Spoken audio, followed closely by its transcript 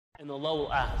And Allah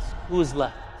will ask, who is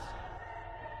left?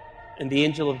 And the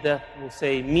angel of death will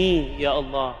say, me, Ya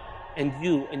Allah, and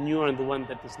you are the one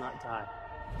that does not die.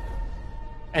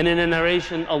 And in a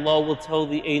narration, Allah will tell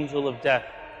the angel of death,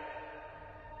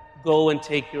 go and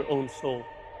take your own soul.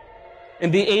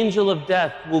 And the angel of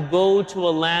death will go to a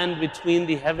land between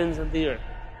the heavens and the earth.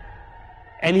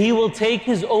 And he will take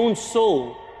his own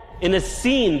soul in a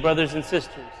scene, brothers and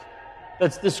sisters,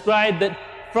 that's described that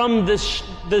from the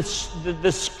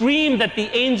scream that the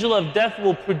angel of death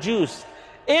will produce,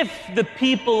 if the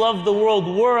people of the world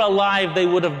were alive, they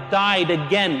would have died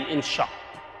again in shock.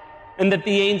 And that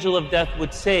the angel of death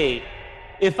would say,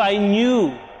 if I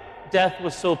knew death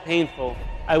was so painful,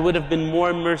 I would have been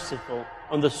more merciful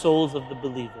on the souls of the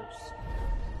believers.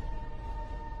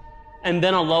 And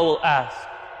then Allah will ask,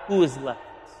 who is left?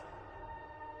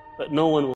 But no one will